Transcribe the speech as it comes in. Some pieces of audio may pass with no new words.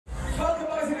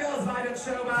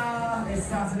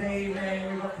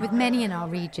With many in our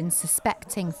region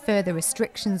suspecting further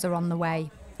restrictions are on the way,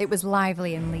 it was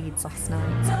lively in Leeds last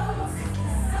night.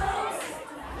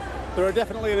 There are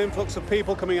definitely an influx of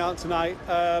people coming out tonight.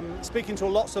 Speaking to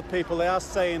lots of people, they are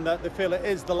saying that they feel it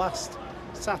is the last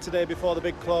Saturday before the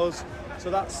big close,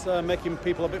 so that's making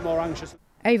people a bit more anxious.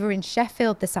 Over in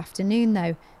Sheffield this afternoon,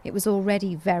 though, it was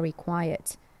already very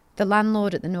quiet. The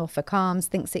landlord at the Norfolk Arms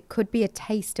thinks it could be a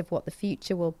taste of what the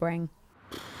future will bring.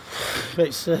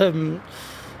 It's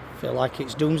feel like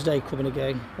it's doomsday coming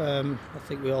again. I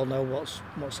think we all know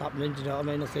what's happening. Do you know what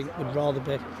I mean? I think we'd rather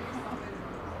be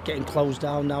getting closed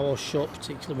down now or shut,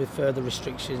 particularly with further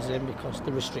restrictions in, because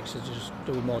the restrictions are just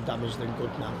doing more damage than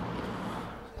good now.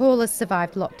 Paul has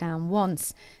survived lockdown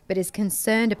once, but is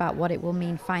concerned about what it will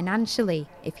mean financially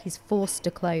if he's forced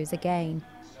to close again.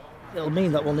 It'll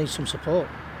mean that we'll need some support,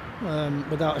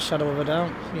 without a shadow of a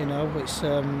doubt. You know, it's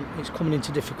coming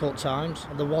into difficult times.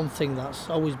 The one thing that's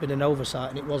always been an oversight,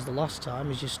 and it was the last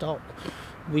time, is your stock.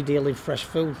 We deal in fresh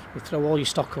food. You throw all your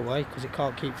stock away because it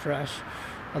can't keep fresh,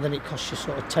 and then it costs you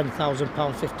sort of £10,000,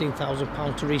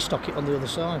 £15,000 to restock it on the other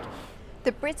side.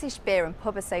 The British Beer and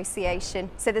Pub Association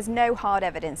say there's no hard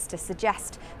evidence to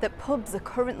suggest that pubs are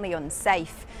currently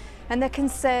unsafe, and they're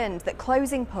concerned that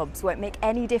closing pubs won't make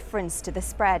any difference to the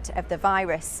spread of the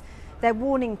virus. They're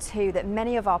warning too that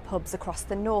many of our pubs across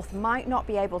the north might not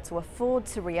be able to afford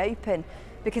to reopen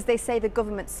because they say the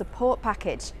government's support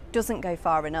package doesn't go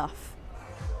far enough.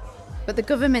 But the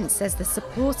government says the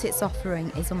support it's offering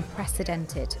is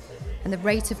unprecedented, and the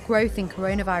rate of growth in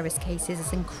coronavirus cases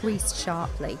has increased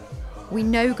sharply. We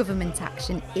know government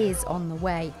action is on the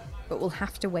way, but we'll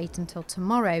have to wait until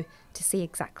tomorrow to see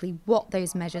exactly what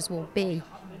those measures will be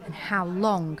and how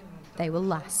long they will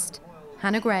last.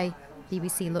 Hannah Gray,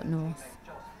 BBC Look North.